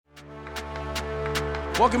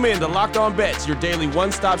Welcome in to Locked On Bets, your daily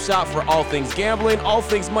one-stop shop for all things gambling, all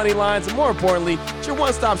things money lines, and more importantly, it's your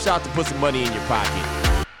one-stop shop to put some money in your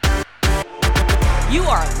pocket. You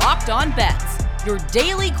are Locked On Bets, your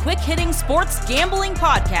daily quick-hitting sports gambling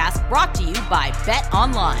podcast brought to you by Bet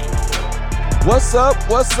Online. What's up?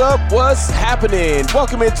 What's happening?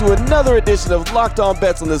 Welcome into another edition of Locked On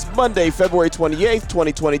Bets on this Monday, February 28th,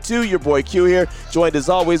 2022. Your boy Q here, joined as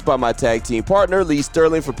always by my tag team partner, Lee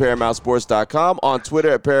Sterling from ParamountSports.com, on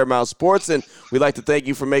Twitter at Paramount Sports. And we'd like to thank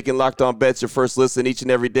you for making Locked On Bets your first listen each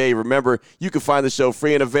and every day. Remember, you can find the show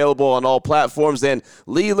free and available on all platforms. And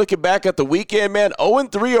Lee, looking back at the weekend, man,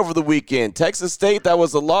 0-3 over the weekend. Texas State, that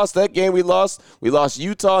was a loss. That game we lost. We lost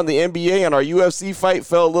Utah in the NBA, and our UFC fight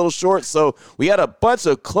fell a little short. So we had a bunch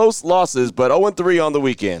of close losses, but 0-3 on the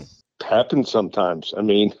weekend. Happens sometimes. I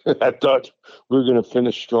mean, I thought we were going to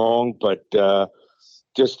finish strong, but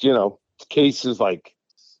just, cases like,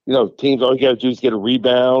 teams, all you got to do is get a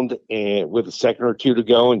rebound and with a second or two to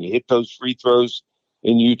go and you hit those free throws.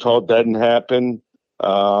 In Utah, doesn't happen.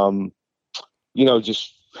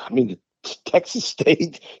 Texas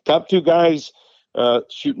State, top two guys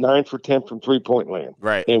shoot 9 for 10 from three-point land.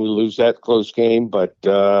 Right. And we lose that close game, but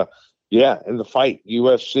in the fight,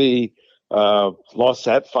 UFC lost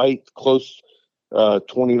that fight, close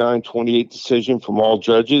 29-28 decision from all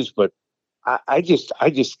judges. But I just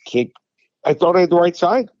can't. I thought I had the right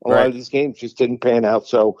side. A lot of these games just didn't pan out.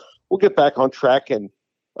 So we'll get back on track. And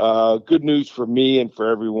good news for me and for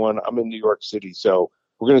everyone. I'm in New York City, so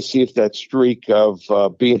we're going to see if that streak of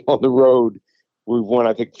being on the road, we've won,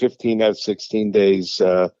 I think, 15 out of 16 days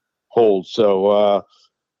holds. So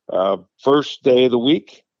first day of the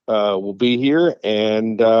week. We'll be here,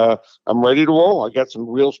 and I'm ready to roll. I got some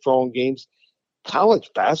real strong games. College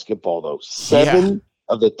basketball, though, 7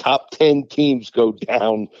 of the top 10 teams go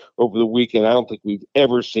down over the weekend. I don't think we've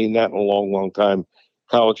ever seen that in a long, long time.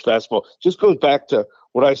 College basketball just goes back to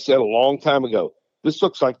what I said a long time ago. This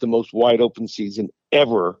looks like the most wide open season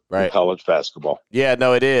ever in college basketball. Yeah,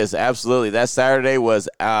 no, it is. Absolutely. That Saturday was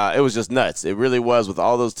it was just nuts. It really was, with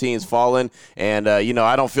all those teams falling. And,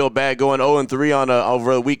 I don't feel bad going 0-3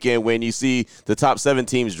 over a weekend when you see the top 7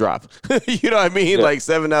 teams drop. You know what I mean? Yeah. Like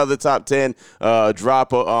 7 out of the top 10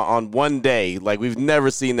 drop on one day. Like, we've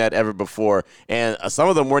never seen that ever before. And some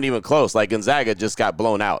of them weren't even close. Like, Gonzaga just got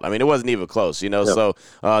blown out. I mean, it wasn't even close, Yeah. So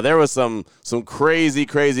there was some crazy,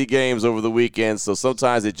 crazy games over the weekend. So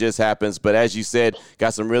sometimes it just happens. But as you said,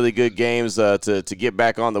 got some really good games to get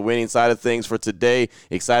back on the winning side of things for today.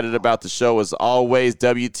 Excited about the show as always.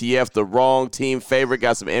 WTF, the wrong team favorite.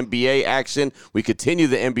 Got some NBA action. We continue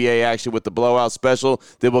the NBA action with the blowout special.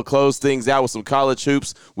 Then we'll close things out with some college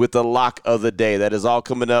hoops with the lock of the day. That is all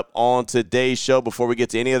coming up on today's show. Before we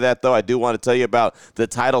get to any of that, though, I do want to tell you about the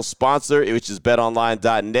title sponsor, which is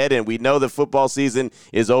betonline.net. And we know that football season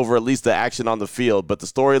is over, at least the action on the field. But the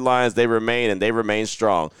storylines, they remain, and they remain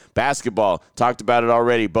strong. Basketball, talked about it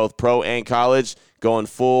already, both pro and college, going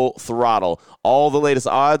full throttle. All the latest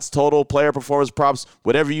odds, total, player performance props,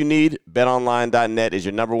 whatever you need, betonline.net is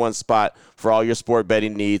your number one spot for all your sport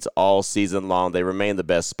betting needs all season long. They remain the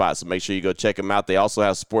best spot, so make sure you go check them out. They also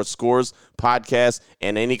have sports scores, podcasts,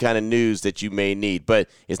 and any kind of news that you may need. But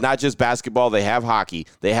it's not just basketball. They have hockey.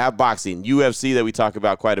 They have boxing, UFC that we talk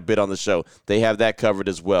about quite a bit on the show. They have that covered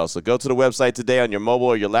as well. So go to the website today on your mobile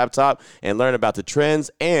or your laptop and learn about the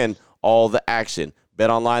trends and all the action.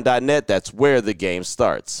 BetOnline.net, that's where the game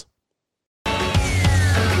starts.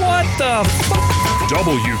 What the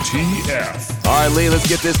WTF? All right, Lee, let's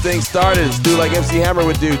get this thing started. Let's do like MC Hammer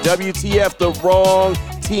would do. WTF, the wrong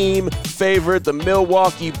team favorite, the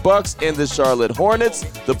Milwaukee Bucks and the Charlotte Hornets.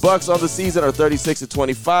 The Bucks on the season are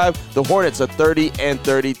 36-25. The Hornets are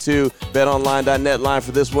 30-32. BetOnline.net line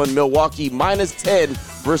for this one. Milwaukee -10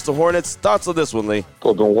 versus the Hornets. Thoughts on this one, Lee?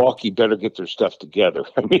 Well, Milwaukee better get their stuff together.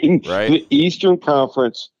 I mean, the Eastern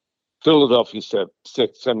Conference, Philadelphia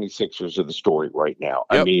 76ers are the story right now.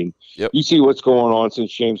 Yep. I mean, you see what's going on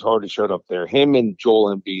since James Harden showed up there. Him and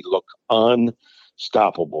Joel Embiid look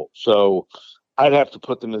unstoppable. So I'd have to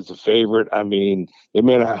put them as a favorite. I mean, they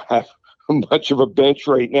may not have much of a bench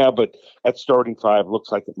right now, but at starting 5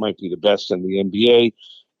 looks like it might be the best in the NBA.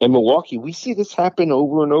 And Milwaukee, we see this happen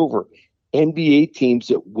over and over. NBA teams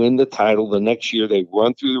that win the title the next year, they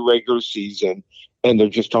run through the regular season and they're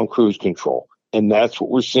just on cruise control. And that's what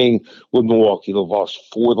we're seeing with Milwaukee. They've lost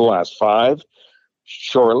 4 of the last 5.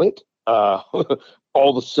 Charlotte, all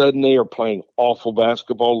of a sudden they are playing awful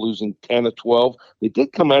basketball, losing 10 of 12. They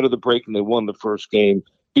did come out of the break and they won the first game,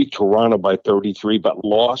 beat Toronto by 33, but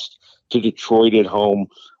lost to Detroit at home.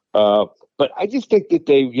 But I just think that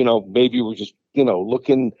they, maybe were just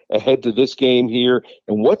looking ahead to this game here.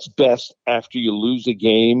 And what's best after you lose a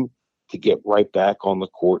game to get right back on the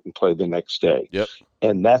court and play the next day. Yep.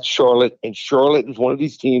 And that's Charlotte. And Charlotte is one of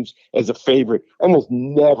these teams as a favorite. I almost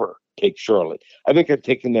never take Charlotte. I think I've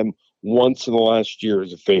taken them once in the last year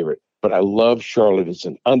as a favorite. But I love Charlotte as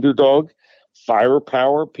an underdog.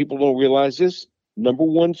 Firepower. People don't realize this. Number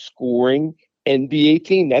one scoring NBA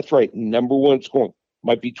team. That's right. Number one scoring.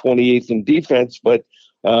 Might be 28th in defense, but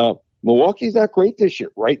Milwaukee's not great this year.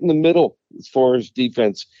 Right in the middle as far as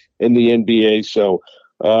defense in the NBA. So,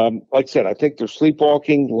 like I said, I think they're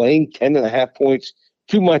sleepwalking, laying 10.5 points.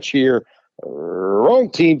 Too much here. Wrong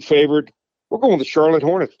team favored. We're going with the Charlotte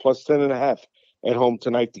Hornets plus 10.5 at home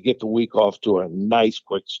tonight to get the week off to a nice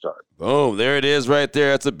quick start. Boom, there it is right there.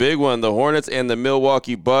 That's a big one. The Hornets and the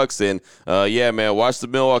Milwaukee Bucks. And, yeah, man, watch the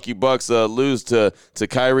Milwaukee Bucks lose to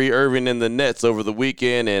Kyrie Irving and the Nets over the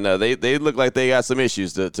weekend. And they look like they got some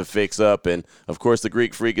issues to fix up. And, of course, the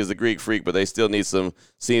Greek Freak is the Greek Freak, but they still need some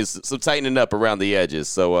tightening up around the edges.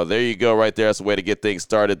 So there you go right there. That's a way to get things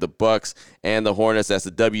started. The Bucks and the Hornets. That's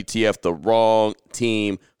the WTF, the wrong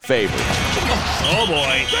team favorite. Oh,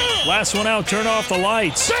 boy. Last one out, turn off the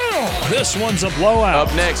lights. This one's a blowout.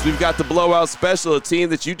 Up next, we've got the blowout special, a team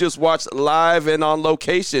that you just watched live and on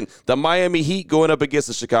location. The Miami Heat going up against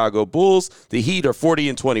the Chicago Bulls. The Heat are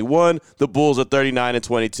 40-21. The Bulls are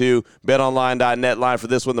 39-22. BetOnline.net line for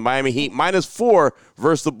this one. The Miami Heat -4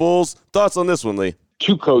 versus the Bulls. Thoughts on this one, Lee?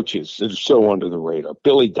 Two coaches that are so under the radar.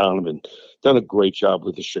 Billy Donovan done a great job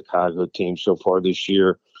with the Chicago team so far this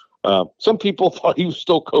year. Some people thought he was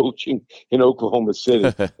still coaching in Oklahoma City.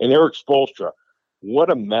 And Eric Spoelstra,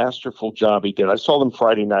 what a masterful job he did. I saw them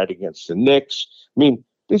Friday night against the Knicks. I mean,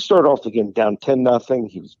 they started off again down 10-0.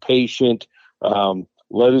 He was patient,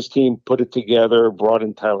 let his team put it together, brought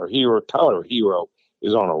in Tyler Hero. Tyler Hero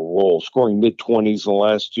is on a roll, scoring mid-20s in the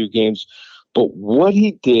last two games. But what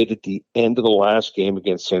he did at the end of the last game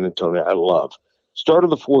against San Antonio, I love. Start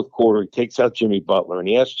of the fourth quarter, he takes out Jimmy Butler, and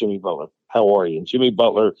he asks Jimmy Butler, how are you? And Jimmy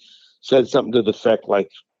Butler said something to the effect like,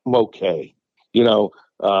 I'm okay.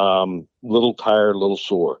 Little tired, little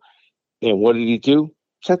sore. And what did he do?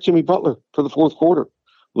 Set Jimmy Butler for the fourth quarter.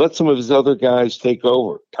 Let some of his other guys take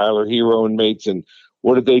over. Tyler Hero and Mason.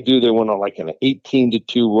 What did they do? They went on like an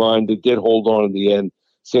 18-2 run. They did hold on in the end.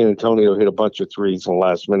 San Antonio hit a bunch of threes in the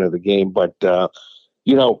last minute of the game. But,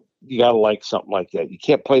 you got to like something like that. You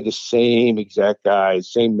can't play the same exact guys,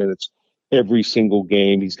 same minutes every single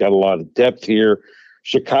game. He's got a lot of depth here.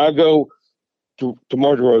 Chicago,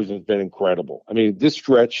 DeMar DeRozan has been incredible. I mean, this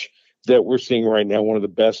stretch that we're seeing right now, one of the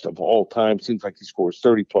best of all time. Seems like he scores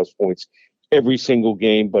 30-plus points every single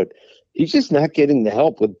game, but he's just not getting the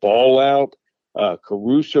help with Ball out,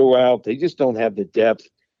 Caruso out. They just don't have the depth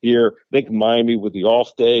here. I think Miami with the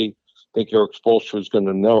off day, I think Eric Spoelstra is going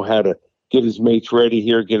to know how to get his mates ready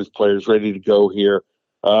here, get his players ready to go here.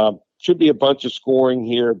 Should be a bunch of scoring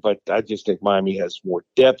here, but I just think Miami has more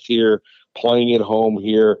depth here, playing at home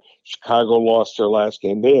here. Chicago lost their last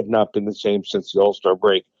game. They have not been the same since the All-Star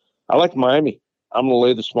break. I like Miami. I'm going to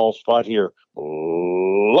lay the small spot here.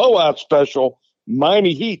 Blowout special.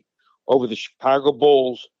 Miami Heat over the Chicago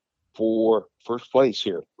Bulls for first place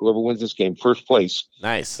here. Whoever wins this game, first place.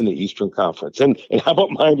 Nice. In the Eastern Conference. And how about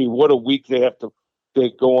Miami? What a week they have to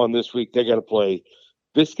go on this week. They got to play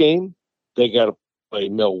this game. They got to play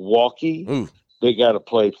Milwaukee. Ooh. They got to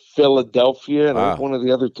play Philadelphia and one of the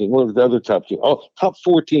other teams, one of the other top teams. Top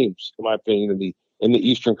four teams, in my opinion, in the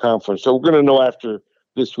Eastern Conference. So we're going to know after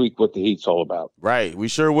this week what the Heat's all about. Right. We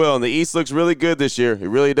sure will. And the East looks really good this year. It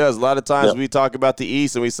really does. A lot of times we talk about the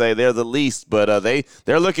East and we say they're the least, but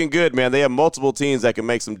they're looking good, man. They have multiple teams that can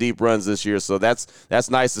make some deep runs this year. So that's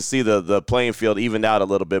nice to see the playing field evened out a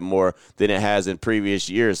little bit more than it has in previous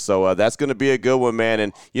years. So that's going to be a good one, man.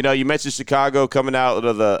 And, you mentioned Chicago coming out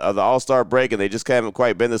of the All-Star break and they just haven't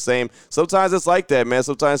quite been the same. Sometimes it's like that, man.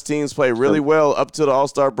 Sometimes teams play really well up to the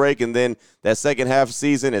All-Star break and then that second half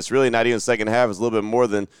season, it's really not even second half. It's a little bit more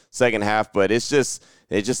than second half, but it's just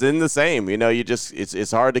isn't the same.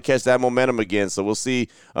 It's hard to catch that momentum again. So we'll see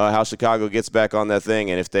how Chicago gets back on that thing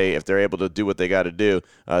and if they're able to do what they got to do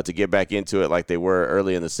to get back into it like they were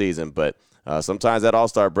early in the season. But sometimes that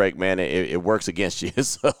All-Star break, man, it works against you.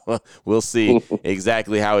 So we'll see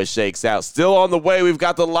exactly how it shakes out. Still on the way, we've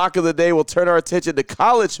got the lock of the day. We'll turn our attention to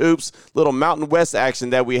college hoops, little Mountain West action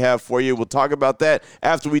that we have for you. We'll talk about that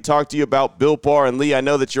after we talk to you about Built Bar. And, Lee, I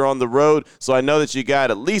know that you're on the road, so I know that you got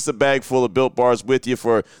at least a bag full of Built Bars with you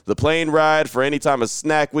for the plane ride, for any time of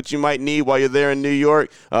snack, which you might need while you're there in New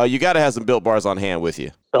York. You got to have some Built Bars on hand with you.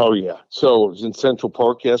 Oh, yeah. So I was in Central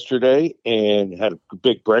Park yesterday and had a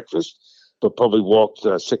big breakfast. but probably walked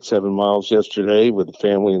 6-7 miles yesterday with the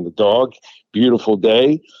family and the dog. Beautiful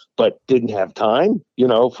day, but didn't have time,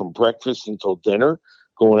 from breakfast until dinner,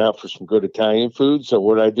 going out for some good Italian food. So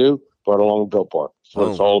what I do? Brought along a Built Bar. That's what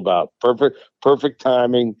it's all about. Perfect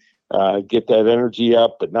timing. Get that energy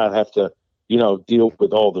up, but not have to, deal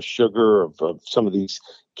with all the sugar of some of these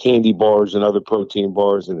candy bars and other protein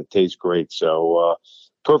bars, and it tastes great. So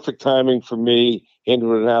perfect timing for me,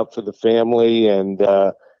 handing it out for the family, and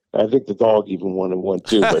I think the dog even wanted one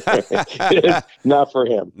too, but not for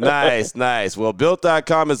him. Nice. Well,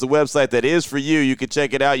 Built.com is the website that is for you. You can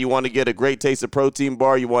check it out. You want to get a great taste of protein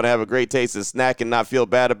bar. You want to have a great taste of snack and not feel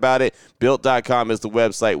bad about it. Built.com is the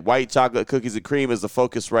website. White chocolate cookies and cream is the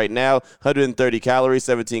focus right now. 130 calories,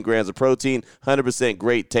 17 grams of protein, 100%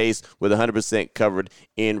 great taste with 100% covered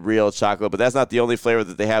in real chocolate. But that's not the only flavor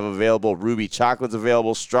that they have available. Ruby chocolate's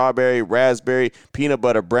available, strawberry, raspberry, peanut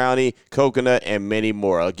butter brownie, coconut, and many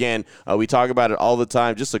more. Again, we talk about it all the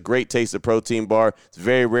time. Just a great taste of protein bar. It's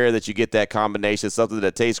very rare that you get that combination, something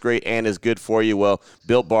that tastes great and is good for you. Well,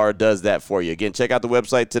 Built Bar does that for you. Again, check out the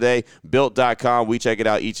website today, Built.com. We check it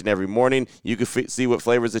out each and every morning. You can see what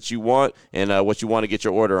flavors that you want and what you want to get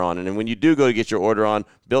your order on. And then when you do go to get your order on,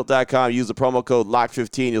 Built.com, use the promo code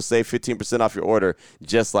LOCK15. You'll save 15% off your order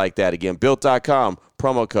just like that. Again, Built.com,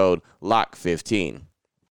 promo code LOCK15.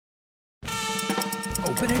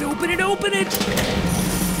 Open it.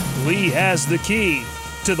 Lee has the key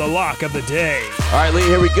to the lock of the day. All right, Lee,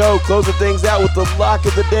 here we go. Closing things out with the lock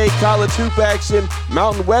of the day. College hoop action,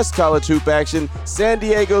 Mountain West college hoop action. San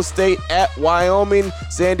Diego State at Wyoming.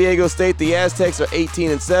 San Diego State, the Aztecs are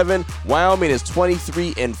 18-7. Wyoming is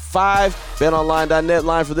 23-5. BetOnline.net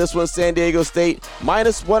line for this one. San Diego State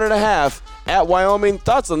 -1.5 at Wyoming.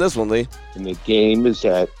 Thoughts on this one, Lee? And the game is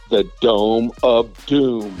at the Dome of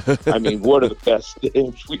Doom. I mean, one of the best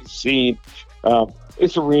games we've seen.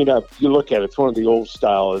 This arena, you look at it, it's one of the old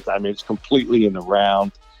styles. I mean, it's completely in the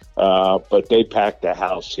round, but they packed the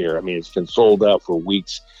house here. I mean, it's been sold out for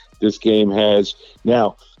weeks. This game has.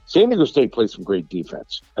 Now, San Diego State plays some great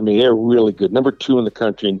defense. I mean, they're really good. Number 2 in the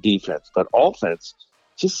country in defense, but offense,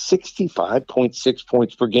 just 65.6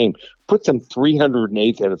 points per game. Puts them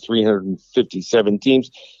 308th out of 357 teams.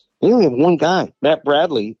 They only have one guy, Matt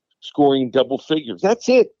Bradley, scoring double figures. That's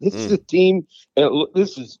it. This is a team, and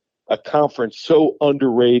this is a conference so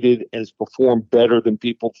underrated and has performed better than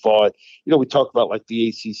people thought. We talk about like the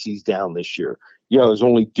ACC's down this year. There's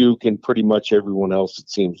only Duke and pretty much everyone else, it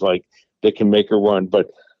seems like, they can make a run. But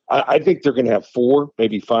I think they're going to have 4,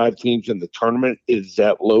 maybe 5 teams in the tournament. Is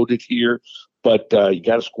that loaded here? But you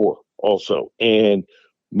got to score also. And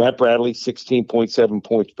Matt Bradley, 16.7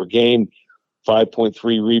 points per game,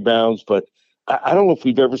 5.3 rebounds. But I don't know if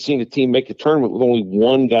we've ever seen a team make a tournament with only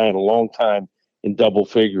one guy in a long time in double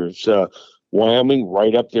figures. Wyoming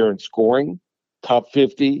right up there in scoring, top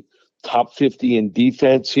 50 in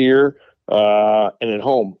defense here, and at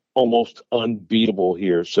home, almost unbeatable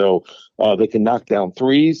here. So they can knock down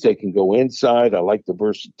threes. They can go inside. I like the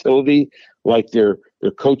versatility, like their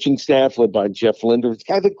coaching staff led by Jeff Linder. It's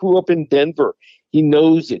a guy that grew up in Denver. He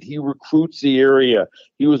knows it. He recruits the area.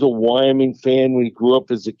 He was a Wyoming fan when he grew up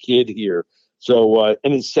as a kid here. So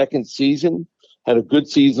in his second season, had a good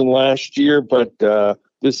season last year, but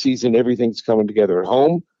this season everything's coming together at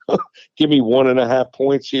home. Give me 1.5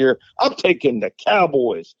 points here. I'm taking the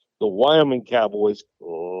Cowboys, the Wyoming Cowboys,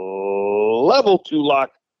 level 2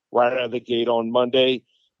 lock right out of the gate on Monday.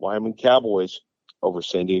 Wyoming Cowboys over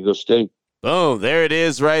San Diego State. Boom, there it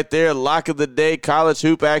is right there. Lock of the day, college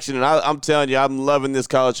hoop action. And I'm telling you, I'm loving this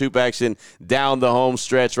college hoop action down the home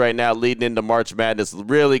stretch right now leading into March Madness.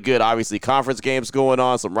 Really good, obviously, conference games going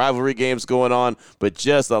on, some rivalry games going on, but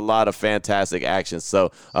just a lot of fantastic action.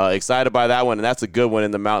 So excited by that one, and that's a good one in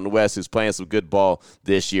the Mountain West who's playing some good ball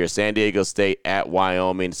this year. San Diego State at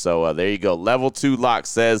Wyoming. So there you go. Level 2 lock,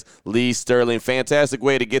 says Lee Sterling. Fantastic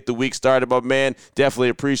way to get the week started, my man. Definitely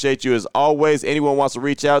appreciate you as always. Anyone wants to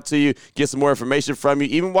reach out to you, get some more information from you,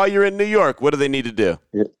 even while you're in New York, what do they need to do?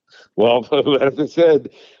 Yeah. Well, as I said,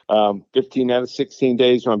 15 out of 16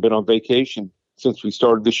 days when I've been on vacation since we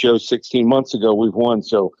started the show 16 months ago, we've won.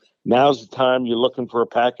 So now's the time you're looking for a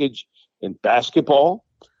package in basketball,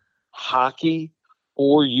 hockey,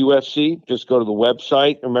 or UFC. Just go to the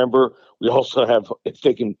website. Remember, we also have, if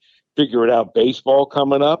they can figure it out, baseball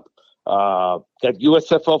coming up. Got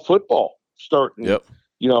USFL football starting. Yep.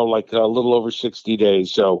 Like a little over 60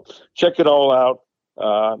 days. So check it all out.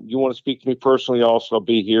 You want to speak to me personally also, I'll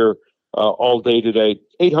be here all day today.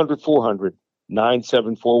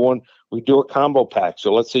 800-400-9741. We do a combo pack.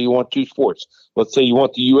 So let's say you want 2 sports. Let's say you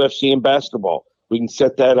want the UFC and basketball. We can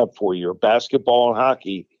set that up for you. Or basketball and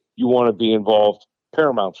hockey, you want to be involved.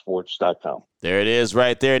 ParamountSports.com. There it is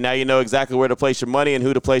right there. Now you know exactly where to place your money and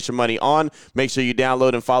who to place your money on. Make sure you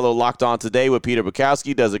download and follow Locked On Today with Peter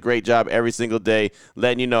Bukowski. Does a great job every single day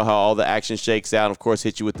letting you know how all the action shakes out. And, of course,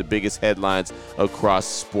 hit you with the biggest headlines across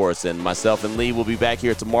sports. And myself and Lee will be back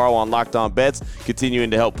here tomorrow on Locked On Bets,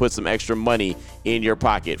 continuing to help put some extra money in your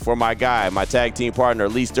pocket. For my guy, my tag team partner,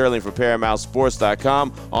 Lee Sterling from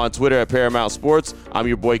ParamountSports.com, on Twitter at Paramount Sports, I'm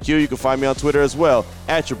your boy Q. You can find me on Twitter as well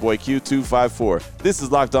at your boy Q254. This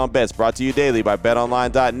is Locked On Bets, brought to you daily by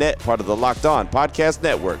BetOnline.net, part of the Locked On Podcast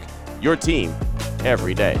Network. Your team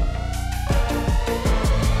every day.